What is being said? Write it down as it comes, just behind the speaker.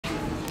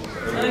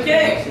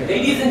Okay,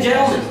 ladies and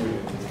gentlemen,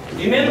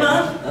 remember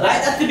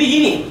right at the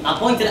beginning I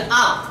pointed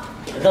out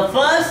the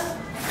first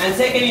and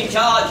second in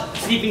charge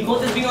sleeping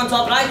quarters being on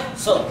top, right?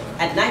 So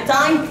at night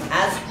time,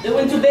 as they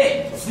went to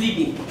bed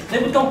sleeping, they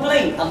would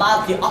complain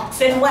about the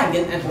oxen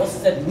wagon and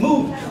horses that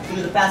moved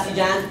through the passage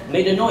and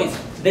made a noise.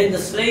 Then the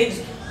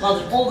slaves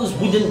planted all those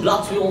wooden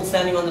blocks we're all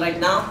standing on right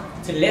now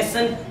to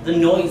lessen the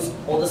noise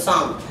or the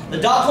sound. The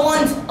darker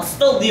ones are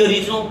still the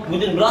original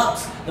wooden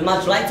blocks. The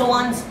much lighter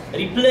ones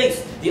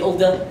replace the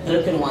older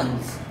broken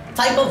ones.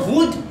 Type of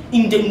wood,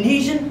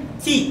 Indonesian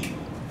teak.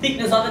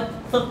 Thickness of it,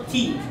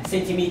 15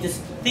 centimeters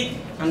thick,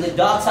 and the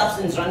dark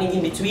substance running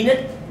in between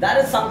it,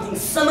 that is something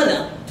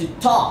similar to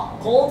tar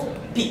called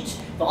pitch.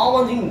 For all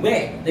wondering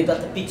where they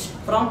got the pitch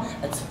from,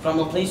 it's from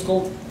a place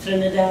called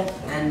Trinidad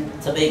and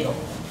Tobago.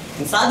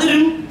 Inside the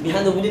room,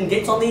 behind the wooden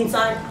gates on the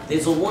inside,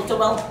 there's a water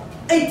well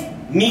 8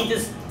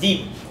 meters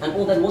deep, and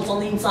all that water on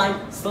the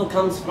inside still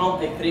comes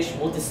from a fresh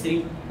water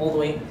stream all the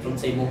way from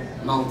Table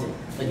Mountain.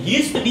 It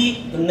used to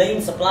be the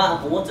main supply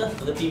of water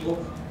for the people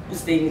who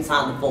stayed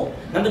inside the fort.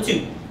 Number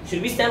 2,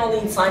 should we stand on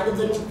the inside of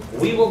the room?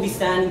 We will be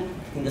standing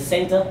in the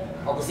center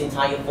of this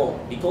entire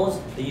fort because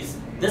they use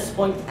this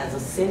point as a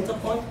center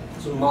point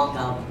to mark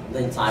out the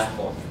entire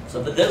fort.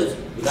 So for those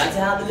who'd like to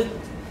have a look,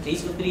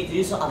 please feel free to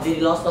do so. Our very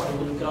last stop, the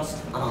wooden cross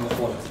around the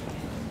corner.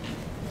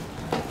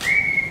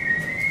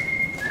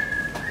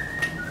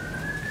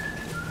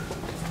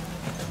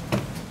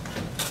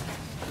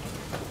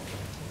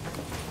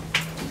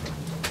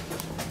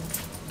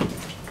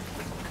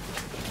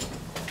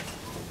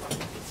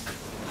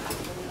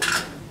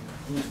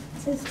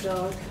 It's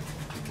dark.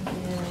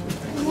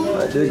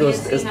 Yeah. There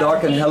goes, it's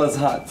dark and hell is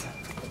hot.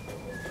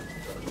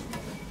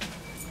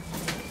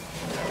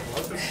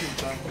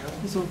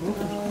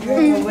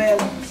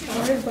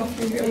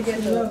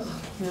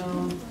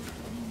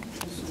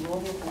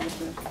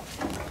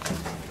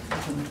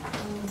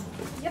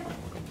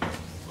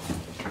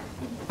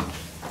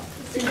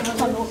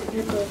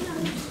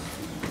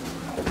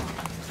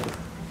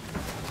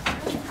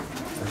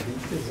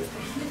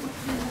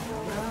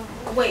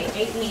 Wait,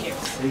 8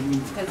 meters.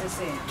 Because it's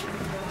in.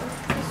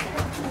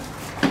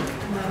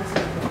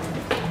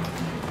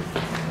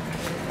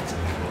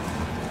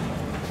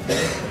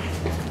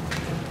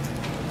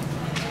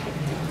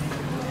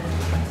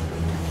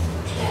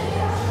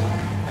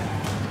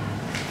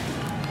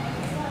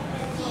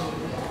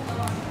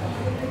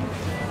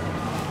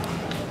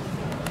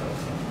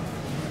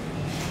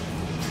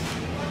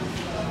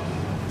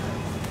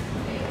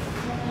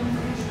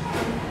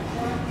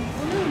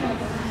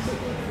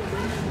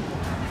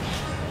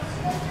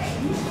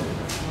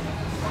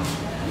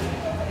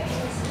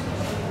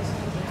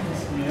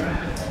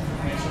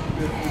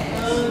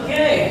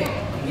 Okay,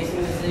 I'm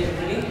guessing this is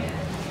everybody.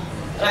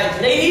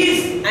 Right,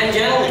 ladies and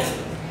gentlemen,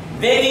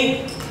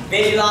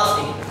 very last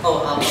thing.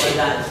 Oh, I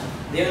apologize.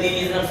 The only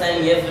reason I'm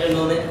standing here for a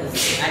moment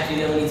is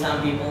actually the only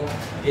time people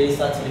really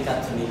start to look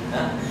up to me.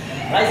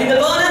 Right in the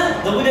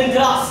corner, the wooden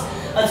cross.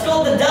 It's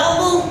called the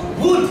Double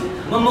Wood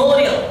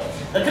Memorial.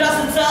 The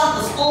cross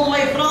itself is all the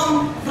way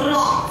from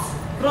France,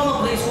 from a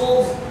place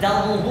called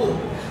Double Wood.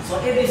 So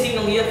every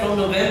single year from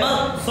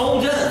November,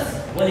 soldiers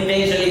will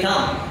eventually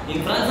come.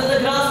 In front of the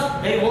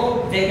cross, they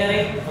will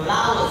decorate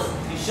flowers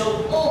to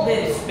show all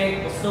their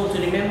respect, but still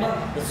to remember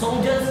the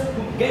soldiers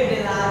who gave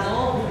their lives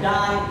or who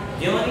died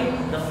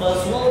during the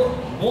First World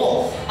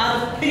War.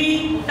 Out of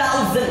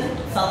 3,000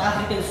 South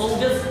African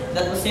soldiers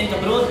that were sent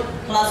abroad,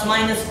 plus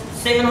minus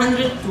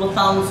 700 to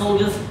 1,000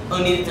 soldiers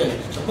only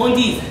returned. The point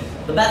is,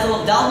 the Battle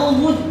of Double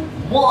Wood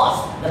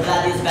was the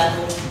bloodiest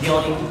battle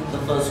during the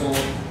First World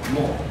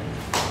War.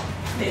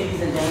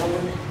 Ladies and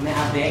gentlemen, may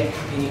I beg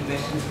any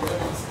questions for the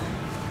next time?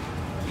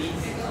 Please.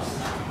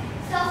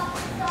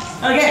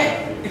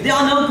 Okay, if there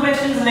are no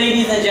questions,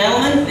 ladies and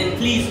gentlemen, then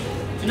please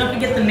do not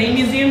forget the main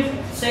museum,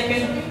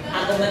 second,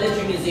 and the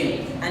military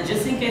museum. And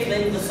just in case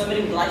ladies or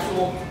somebody would like to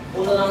walk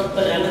all around the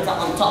perimeter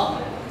on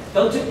top,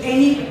 go to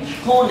any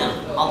corner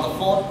of the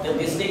fort. There'll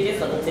be a staircase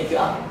that will take you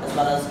up as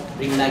well as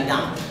bring you back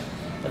down.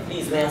 But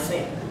please, may I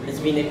say, it's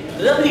been a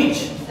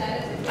privilege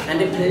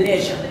and a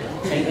pleasure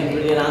taking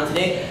everybody around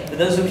today. For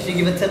those who wish to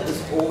give a tip,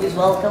 it's always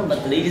welcome.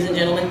 But ladies and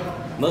gentlemen,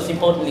 most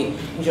importantly,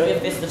 enjoy your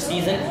festive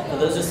season. For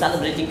those who are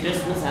celebrating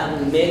Christmas,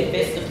 have a merry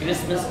festive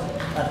Christmas.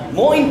 But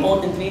more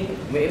importantly,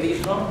 wherever you're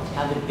from,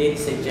 have a very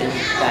safe journey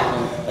back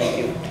home. Thank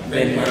you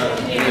very much.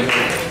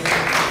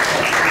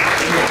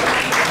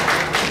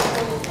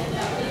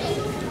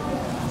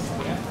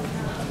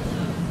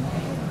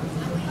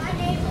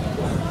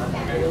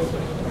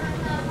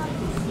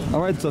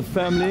 Alright, so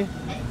family,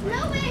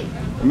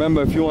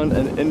 remember if you want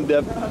an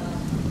in-depth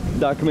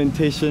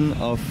documentation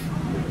of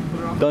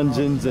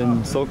dungeons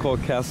and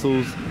so-called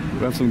castles, we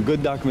have some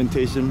good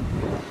documentation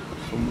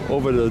from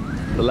over the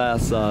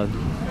last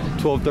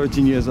 12,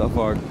 13 years of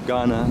our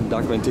Ghana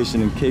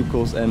documentation in Cape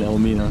Coast and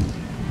Elmina.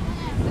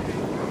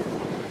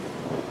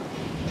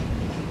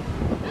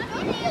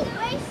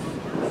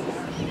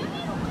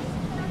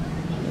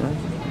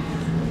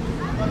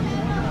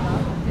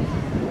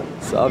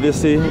 So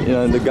obviously, you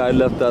know, the guide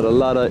left out a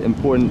lot of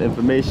important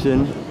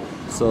information.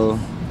 So,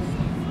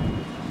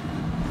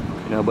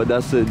 you know, but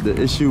that's the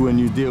issue when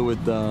you deal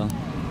with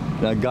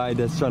that guy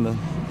that's trying to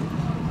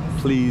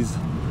please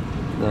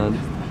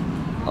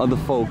other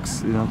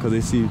folks, you know, because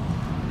they see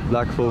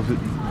black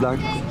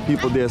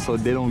people there, so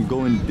they don't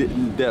go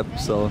in depth.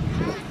 So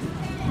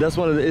that's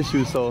one of the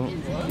issues. So,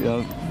 you know,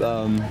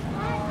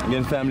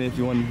 again, family, if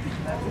you want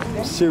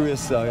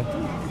serious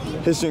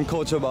history and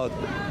culture about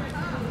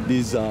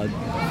these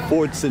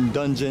forts and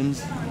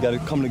dungeons, you gotta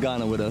come to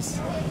Ghana with us.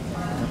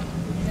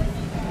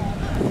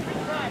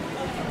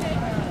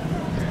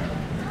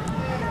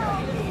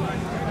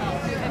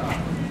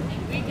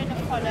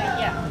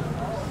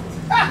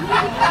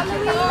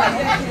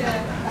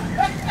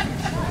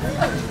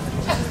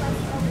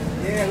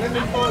 Yeah, let me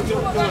hold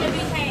your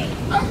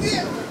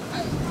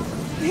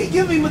He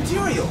give me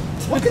material.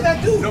 What can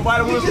I do?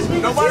 Nobody would have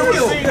seen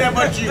that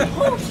but you.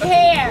 Who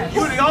cares?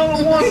 You the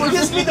only one who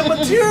gives me the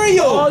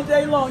material. All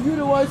day long, you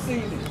the one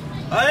seeing it.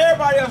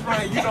 Everybody else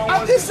right. You don't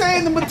I'm just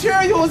saying the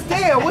material is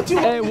there. What you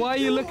Hey, why are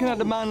you looking at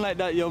the man like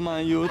that, yo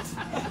man, youth?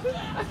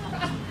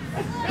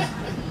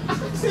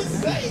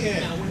 Just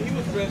saying. When he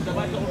was dressed up,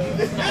 I told him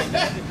this.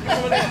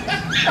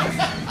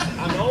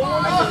 I'm the only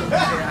one.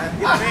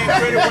 Get man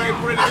credit where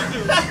credit is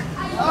due.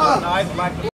 Nice, like